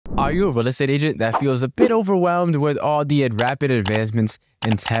Are you a real estate agent that feels a bit overwhelmed with all the rapid advancements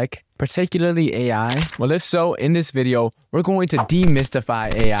in tech, particularly AI? Well, if so, in this video, we're going to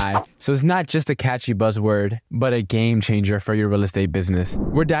demystify AI, so it's not just a catchy buzzword, but a game changer for your real estate business.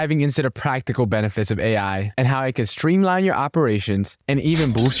 We're diving into the practical benefits of AI and how it can streamline your operations and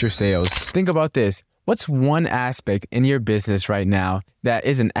even boost your sales. Think about this. What's one aspect in your business right now that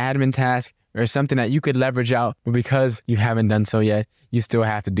is an admin task or something that you could leverage out, but because you haven't done so yet, you still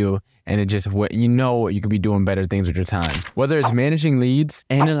have to do, and it just you could be doing better things with your time. Whether it's managing leads,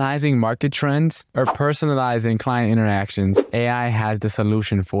 analyzing market trends, or personalizing client interactions, AI has the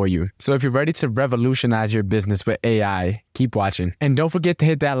solution for you. So if you're ready to revolutionize your business with AI, keep watching. And don't forget to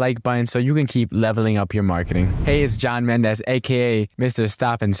hit that like button so you can keep leveling up your marketing. Hey, it's John Mendez, aka Mr.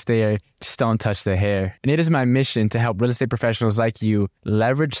 Stop and Stare, just don't touch the hair. And it is my mission to help real estate professionals like you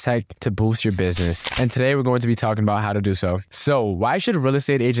leverage tech to boost your business. And today we're going to be talking about how to do so. So why should real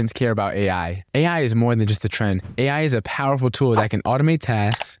estate agents care about AI? AI is more than just a trend. AI is a powerful tool that can automate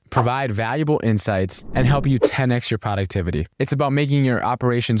tasks, provide valuable insights, and help you 10x your productivity. It's about making your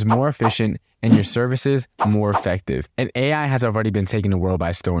operations more efficient and your services more effective. And AI has already been taking the world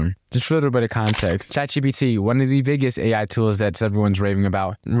by storm. Just for a little bit of context, ChatGPT, one of the biggest AI tools that everyone's raving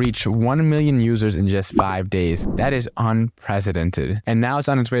about, reached 1 million users in just 5 days. That is unprecedented. And now it's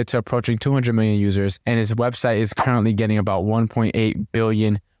on its way to approaching 200 million users, and its website is currently getting about 1.8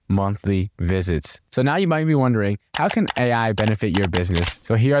 billion monthly visits. So now you might be wondering, how can AI benefit your business?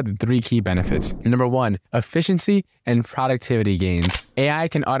 So here are the 3 key benefits. Number 1, efficiency and productivity gains. AI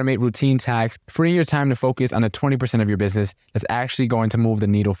can automate routine tasks, freeing your time to focus on the 20% of your business that's actually going to move the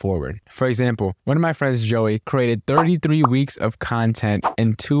needle forward. For example, one of my friends, Joey, created 33 weeks of content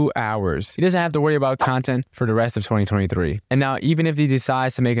in 2 hours. He doesn't have to worry about content for the rest of 2023. And now, even if he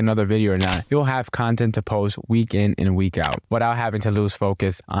decides to make another video or not, he'll have content to post week in and week out without having to lose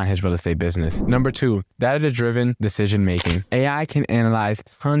focus on his real estate business. Number 2, data-driven decision making. AI can analyze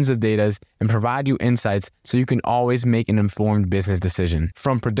tons of data and provide you insights so you can always make an informed business decision.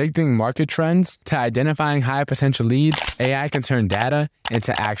 From predicting market trends to identifying high potential leads, AI can turn data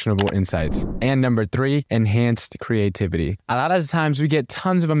into actionable insights. And number 3, enhanced creativity. A lot of the times we get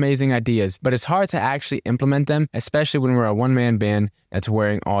tons of amazing ideas, but it's hard to actually implement them, especially when we're a one-man band that's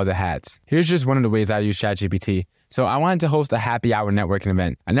wearing all the hats. Here's just one of the ways I use ChatGPT. So I wanted to host a happy hour networking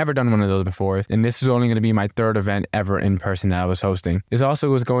event. I've never done one of those before, and this is only going to be my 3rd event ever in person that I was hosting. This also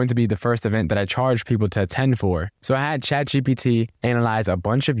was going to be the first event that I charged people to attend for. So I had ChatGPT analyze a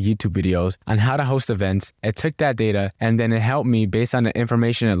bunch of YouTube videos on how to host events. It took that data, and then it helped me, based on the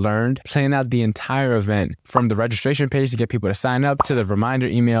information it learned, plan out the entire event, from the registration page to get people to sign up, to the reminder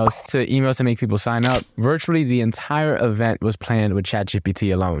emails, to the emails to make people sign up. Virtually the entire event was planned with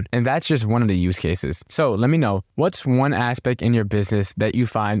ChatGPT alone. And that's just one of the use cases. So let me know, what's one aspect in your business that you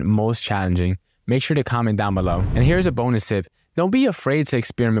find most challenging? Make sure to comment down below. And here's a bonus tip. Don't be afraid to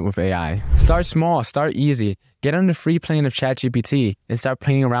experiment with AI. Start small, start easy. Get on the free plan of ChatGPT and start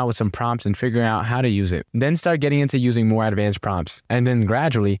playing around with some prompts and figuring out how to use it. Then start getting into using more advanced prompts. And then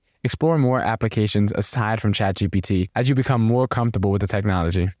gradually explore more applications aside from ChatGPT as you become more comfortable with the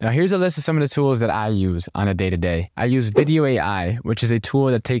technology. Now here's a list of some of the tools that I use on a day-to-day. I use Video AI, which is a tool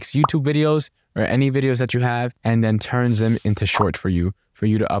that takes YouTube videos or any videos that you have and then turns them into short for you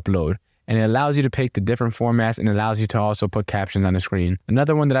to upload. And it allows you to pick the different formats and allows you to also put captions on the screen.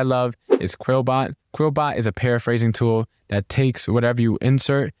 Another one that I love is Quillbot. Quillbot is a paraphrasing tool that takes whatever you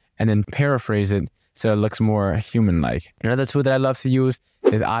insert and then paraphrase it so it looks more human-like. Another tool that I love to use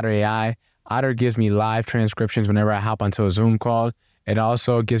is Otter AI. Otter gives me live transcriptions whenever I hop onto a Zoom call. It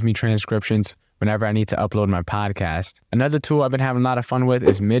also gives me transcriptions whenever I need to upload my podcast. Another tool I've been having a lot of fun with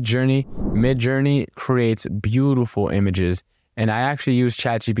is Midjourney. Midjourney creates beautiful images, and I actually use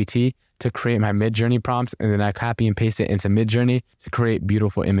ChatGPT to create my Midjourney prompts, and then I copy and paste it into Midjourney to create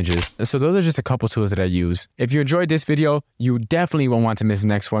beautiful images. So those are just a couple tools that I use. If you enjoyed this video, you definitely won't want to miss the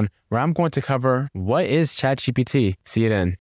next one, where I'm going to cover what is ChatGPT. See you then.